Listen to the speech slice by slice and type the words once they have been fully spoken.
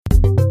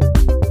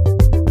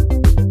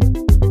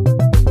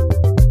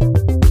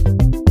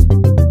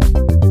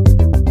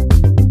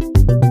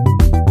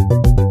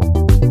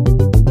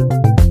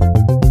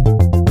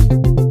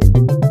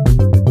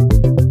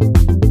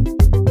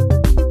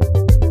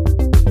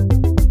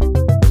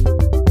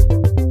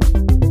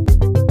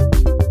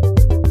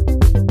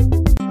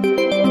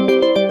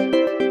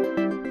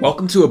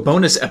welcome to a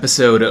bonus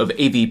episode of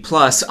AV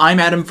Plus. I'm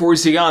Adam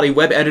Forziati,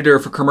 web editor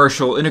for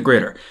Commercial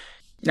Integrator.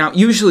 Now,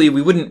 usually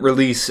we wouldn't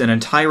release an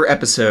entire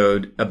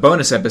episode, a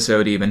bonus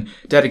episode even,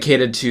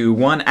 dedicated to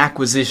one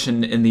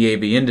acquisition in the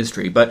AV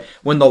industry, but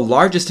when the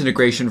largest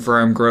integration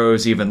firm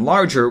grows even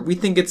larger, we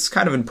think it's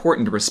kind of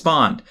important to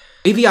respond.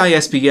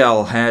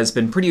 AVI-SPL has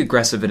been pretty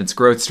aggressive in its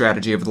growth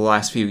strategy over the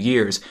last few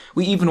years.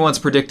 We even once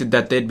predicted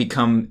that they'd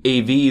become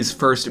AV's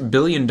first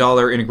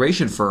billion-dollar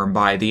integration firm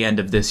by the end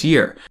of this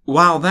year.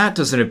 While that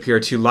doesn't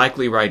appear too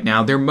likely right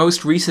now, their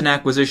most recent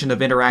acquisition of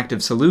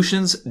Interactive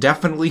Solutions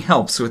definitely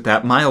helps with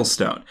that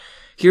milestone.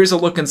 Here's a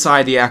look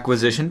inside the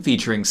acquisition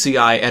featuring CI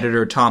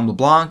editor Tom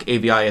LeBlanc,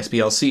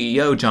 AVI-SPL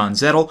CEO John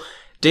Zettel,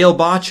 Dale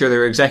Botcher,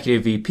 their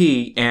executive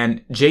VP,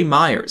 and Jay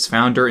Myers,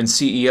 founder and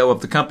CEO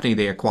of the company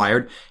they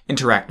acquired,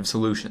 Interactive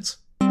Solutions.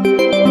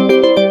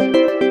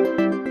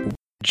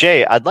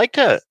 Jay, I'd like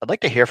to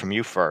hear from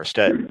you first.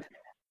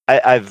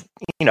 I've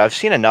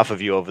seen enough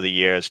of you over the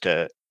years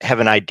to have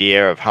an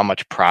idea of how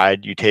much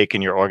pride you take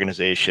in your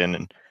organization,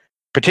 and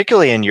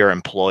particularly in your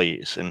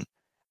employees. And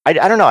I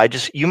don't know,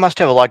 you must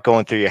have a lot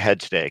going through your head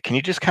today. Can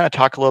you just kind of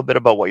talk a little bit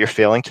about what you're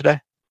feeling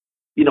today?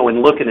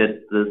 When looking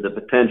at the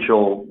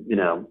potential,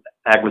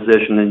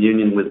 acquisition and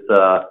union with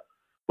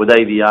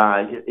AVI,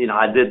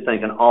 I did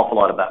think an awful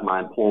lot about my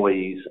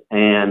employees,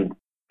 and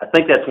I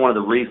think that's one of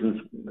the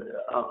reasons,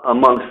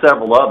 among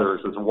several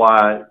others, is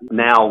why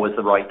now was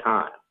the right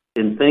time.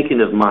 In thinking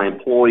of my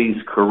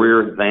employees'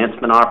 career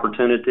advancement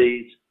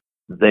opportunities,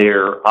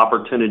 their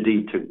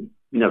opportunity to,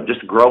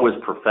 just grow as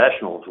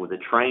professionals with the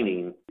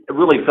training, it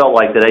really felt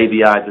like that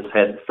AVI just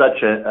had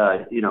such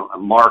a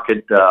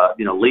market,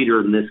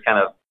 leader in this kind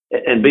of.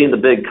 And being the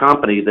big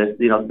company, that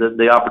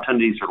the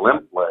opportunities are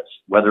limitless,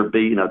 whether it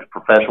be to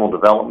professional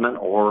development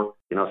or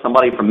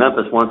somebody from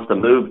Memphis wants to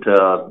move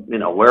to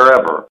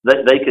wherever,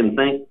 they can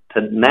think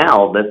to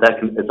now that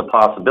it's a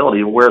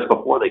possibility, whereas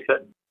before they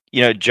couldn't.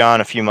 John,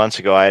 a few months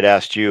ago I had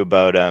asked you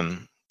about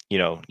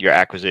your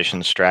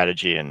acquisition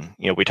strategy, and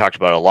we talked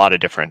about a lot of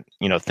different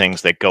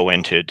things that go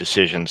into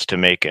decisions to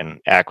make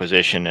an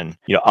acquisition, and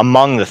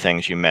among the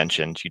things you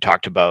mentioned, you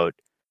talked about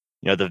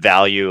the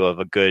value of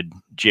a good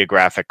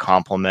geographic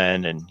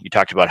complement. And you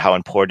talked about how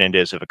important it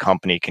is if a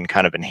company can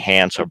kind of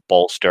enhance or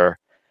bolster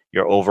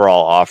your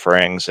overall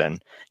offerings. And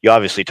you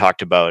obviously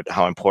talked about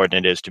how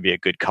important it is to be a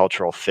good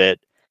cultural fit.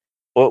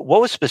 What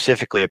was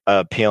specifically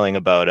appealing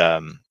about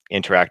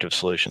Interactive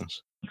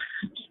Solutions?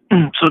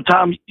 So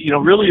Tom,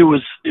 really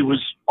it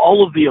was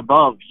all of the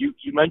above. You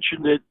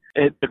mentioned it.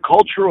 The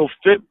cultural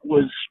fit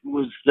was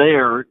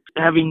there.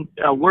 Having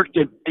worked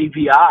at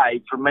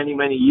AVI for many,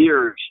 many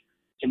years,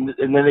 and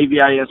then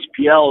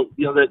AVI-SPL,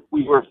 that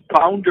we were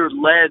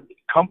founder-led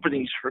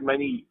companies for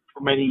many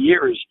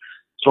years.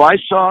 So I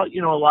saw,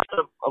 a lot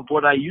of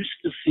what I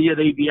used to see at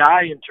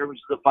AVI in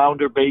terms of the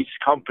founder-based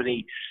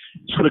company.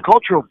 So the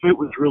cultural fit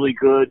was really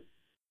good.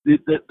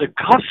 The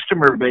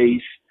customer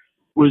base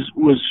was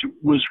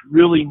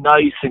really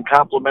nice and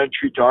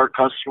complementary to our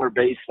customer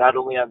base, not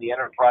only on the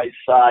enterprise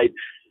side,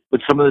 but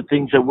some of the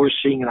things that we're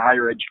seeing in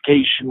higher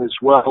education as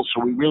well.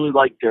 So we really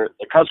like the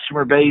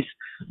customer base.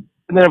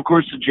 And then, of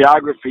course, the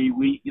geography.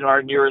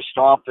 Our nearest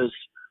office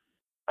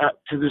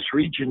to this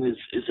region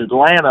is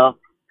Atlanta,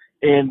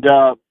 and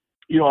a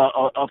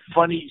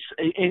funny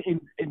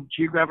and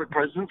geographic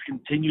presence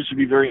continues to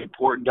be very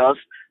important to us.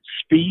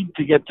 Speed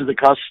to get to the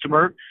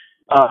customer,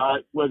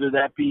 whether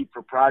that be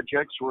for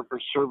projects or for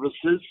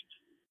services,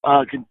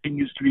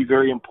 continues to be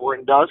very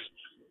important to us.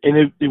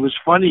 And it was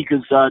funny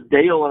because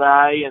Dale and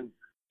I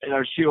and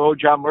our COO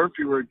John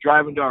Murphy were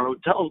driving to our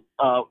hotel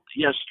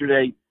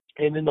yesterday,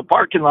 and in the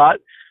parking lot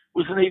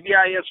was an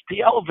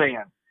AVI-SPL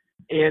van,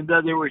 and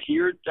they were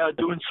here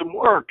doing some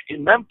work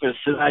in Memphis,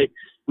 and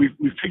we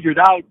figured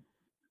out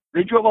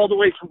they drove all the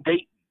way from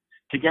Dayton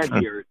to get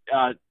here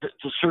to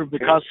serve the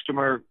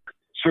customer,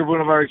 serve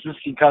one of our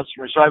existing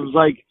customers. So I was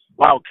like,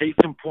 wow, case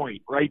in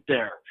point, right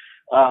there.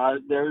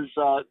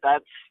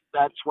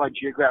 That's why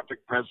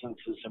geographic presence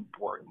is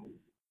important.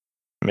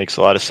 Makes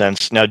a lot of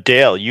sense. Now,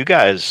 Dale, you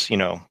guys,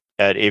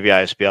 at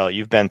AVI-SPL,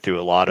 you've been through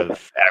a lot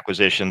of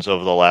acquisitions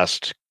over the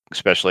last,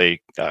 especially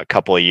a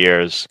couple of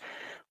years.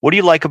 What do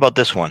you like about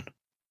this one?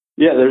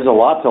 Yeah, there's a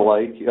lot to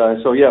like.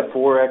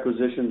 4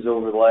 acquisitions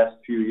over the last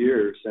few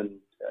years. And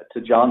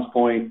to John's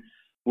point,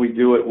 we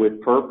do it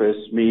with purpose,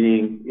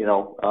 meaning,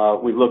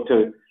 we look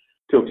to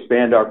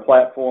expand our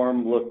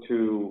platform, look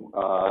to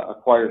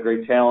acquire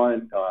great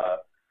talent,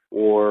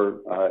 or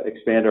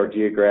expand our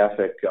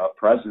geographic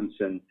presence.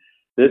 And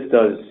this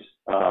does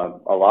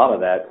a lot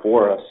of that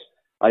for us.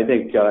 I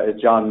think, as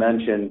John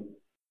mentioned,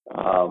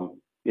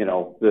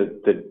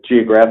 the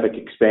geographic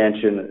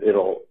expansion,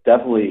 it'll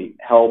definitely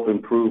help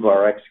improve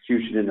our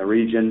execution in the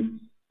region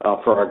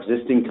for our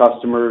existing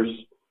customers,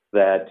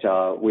 that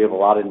we have a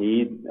lot of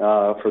need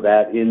for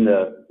that in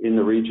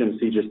the regions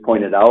he just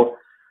pointed out.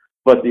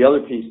 But the other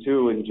piece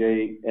too, and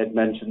Jay had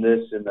mentioned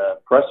this in the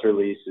press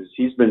release, is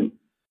he's been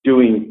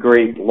doing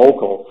great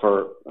local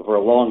for a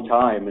long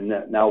time, and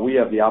that now we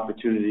have the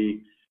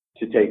opportunity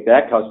to take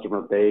that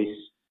customer base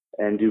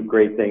and do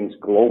great things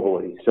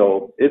globally.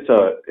 So it's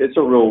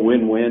a real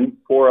win-win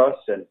for us.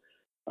 And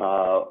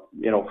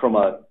from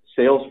a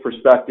sales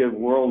perspective,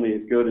 we're only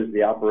as good as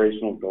the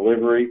operational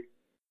delivery.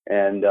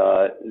 And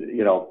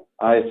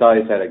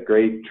ISI has had a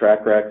great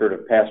track record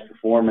of past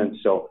performance.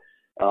 So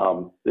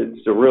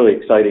it's a really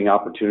exciting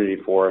opportunity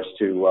for us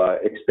to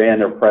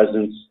expand our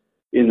presence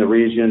in the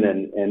region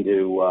and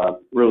to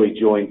really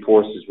join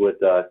forces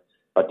with a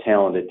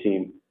talented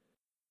team.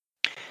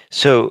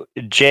 So,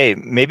 Jay,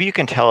 maybe you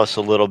can tell us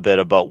a little bit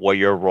about what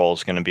your role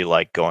is going to be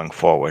like going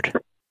forward.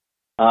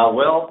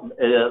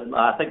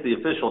 I think the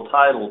official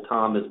title,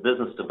 Tom, is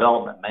Business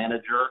Development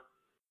Manager.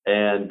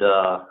 And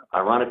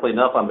ironically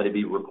enough, I'm going to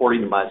be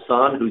reporting to my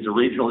son, who's a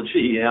regional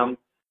GM.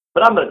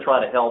 But I'm going to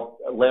try to help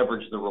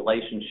leverage the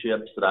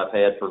relationships that I've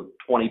had for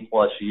 20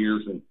 plus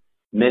years in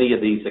many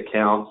of these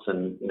accounts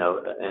and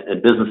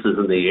businesses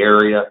in the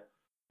area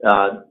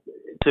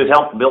to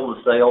help build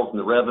the sales and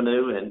the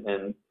revenue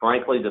and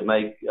frankly to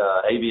make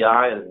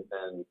AVI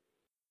and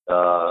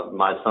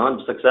my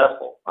son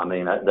successful. I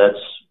mean,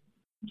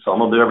 so I'm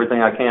going to do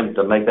everything I can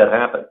to make that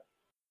happen.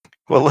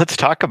 Well, let's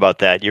talk about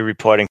that. You're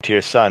reporting to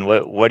your son.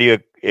 What do you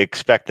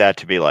expect that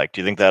to be like?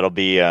 Do you think that'll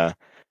be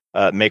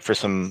make for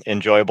some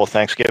enjoyable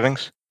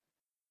Thanksgivings?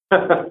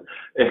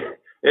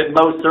 It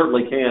most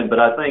certainly can, but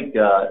I think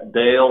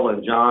Dale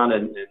and John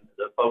and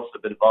the folks that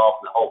have been involved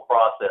in the whole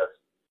process,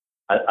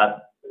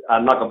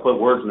 I'm not going to put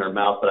words in their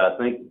mouth, but I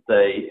think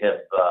they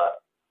have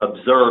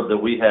observed that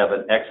we have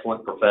an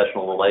excellent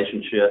professional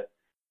relationship.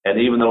 And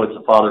even though it's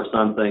a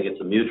father-son thing, it's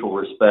a mutual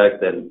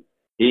respect, and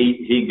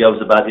he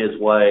goes about his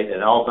way,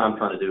 and all I'm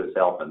trying to do is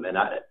help him. And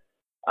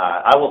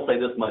I will say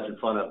this much in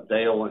front of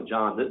Dale and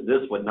John,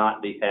 this would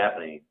not be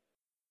happening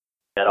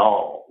at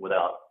all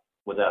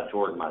without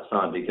Jordan, my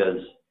son, because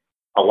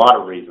a lot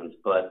of reasons,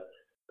 but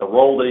the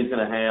role that he's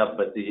going to have,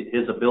 but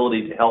his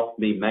ability to help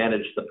me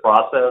manage the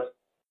process,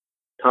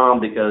 Tom,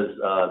 because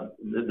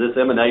this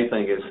M&A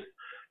thing is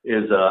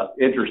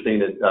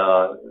interesting. It's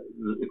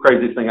the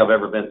craziest thing I've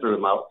ever been through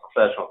in my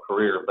professional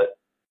career. But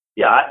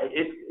yeah,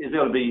 it's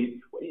going to be.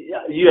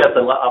 You have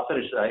to. I'll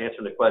finish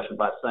answering the question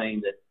by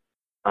saying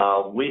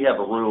that we have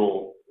a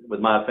rule with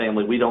my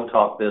family: we don't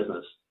talk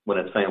business when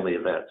it's family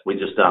events. We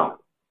just don't.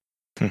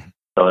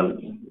 So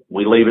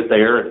we leave it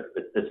there.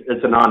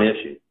 It's a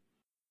non-issue.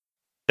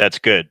 That's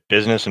good.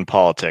 Business and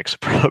politics,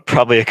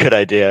 probably a good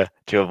idea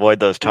to avoid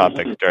those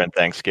topics during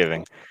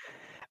Thanksgiving.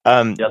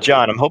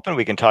 John, I'm hoping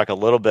we can talk a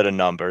little bit of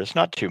numbers,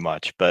 not too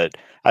much, but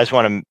I just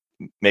want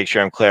to make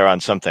sure I'm clear on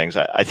some things.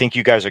 I think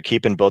you guys are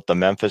keeping both the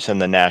Memphis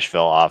and the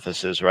Nashville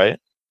offices, right?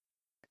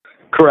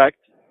 Correct.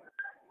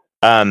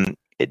 Do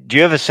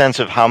you have a sense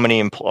of how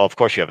many, of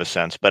course you have a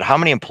sense, but how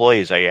many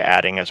employees are you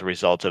adding as a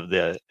result of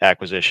the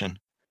acquisition?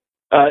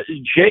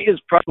 Jay is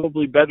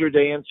probably better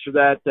to answer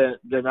that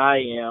than I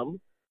am.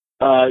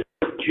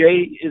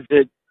 Jay, is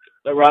it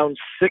around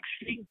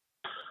 60?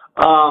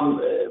 A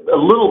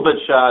little bit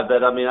shy of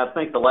that. I mean, I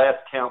think the last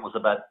count was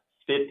about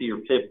 50 or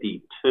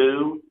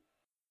 52.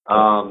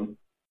 Tom,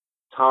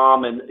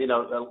 and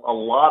a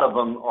lot of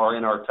them are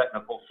in our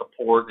technical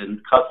support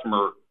and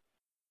customer,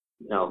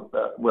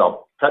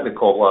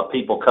 technical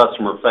people,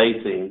 customer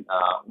facing.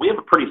 We have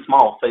a pretty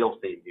small sales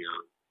team here.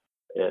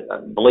 I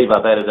believe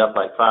I've added up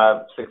like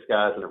 5, 6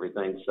 guys and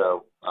everything.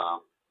 So,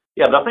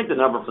 but I think the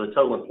number for the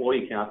total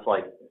employee count's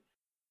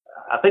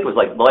I think it was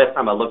the last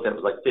time I looked at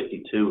it was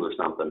 52 or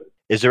something.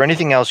 Is there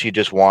anything else you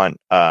just want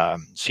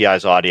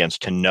CI's audience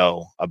to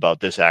know about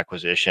this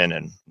acquisition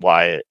and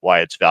why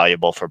it's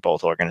valuable for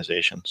both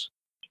organizations?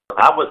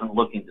 I wasn't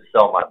looking to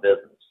sell my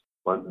business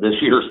when this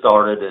year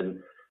started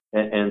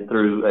and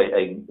through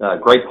a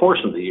great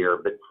portion of the year.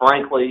 But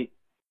frankly,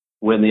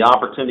 when the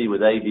opportunity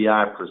with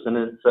AVI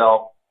presented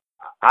itself,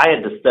 I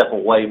had to step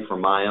away from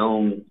my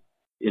own,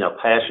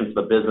 passion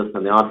for the business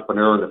and the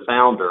entrepreneur and the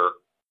founder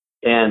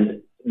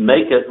and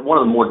make it one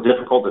of the more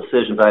difficult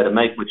decisions I had to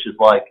make, which is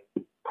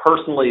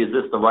personally, is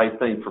this the right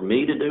thing for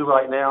me to do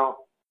right now?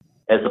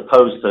 As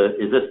opposed to,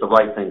 is this the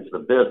right thing for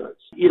the business?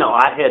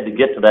 I had to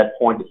get to that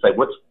point to say,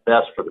 what's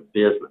best for the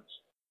business?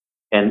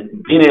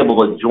 And being able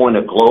to join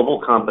a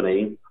global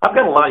company, I've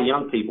got a lot of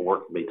young people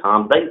working for me,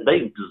 Tom. They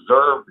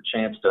deserve the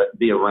chance to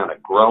be around a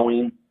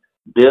growing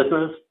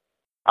business.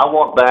 I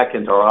walked back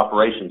into our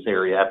operations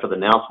area after the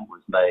announcement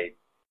was made,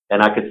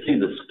 and I could see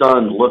the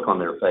stunned look on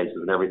their faces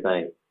and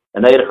everything.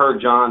 And they had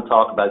heard John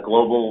talk about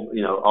global,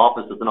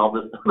 offices and all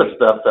this other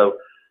stuff. So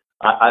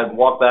I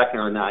walked back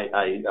there and I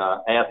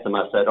asked them,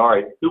 I said, all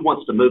right, who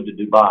wants to move to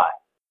Dubai?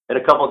 And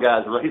a couple of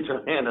guys raised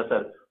their hand. I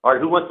said, all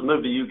right, who wants to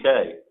move to UK?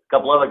 A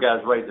couple other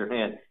guys raised their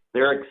hand.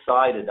 They're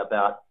excited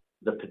about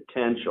the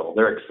potential.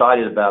 They're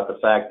excited about the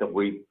fact that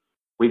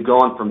we've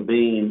gone from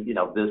being,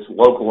 this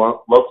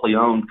locally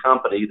owned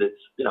company that's,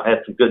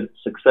 had some good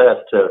success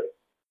to,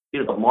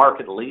 the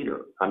market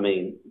leader. I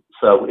mean,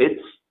 so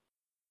it's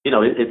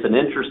an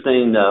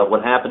interesting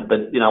what happened, but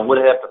I would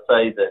have to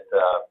say that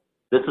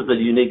this is a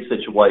unique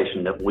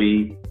situation that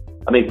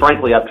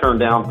frankly, I've turned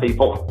down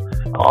people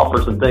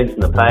offers and things in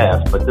the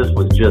past, but this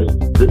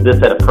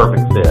had a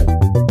perfect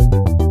fit.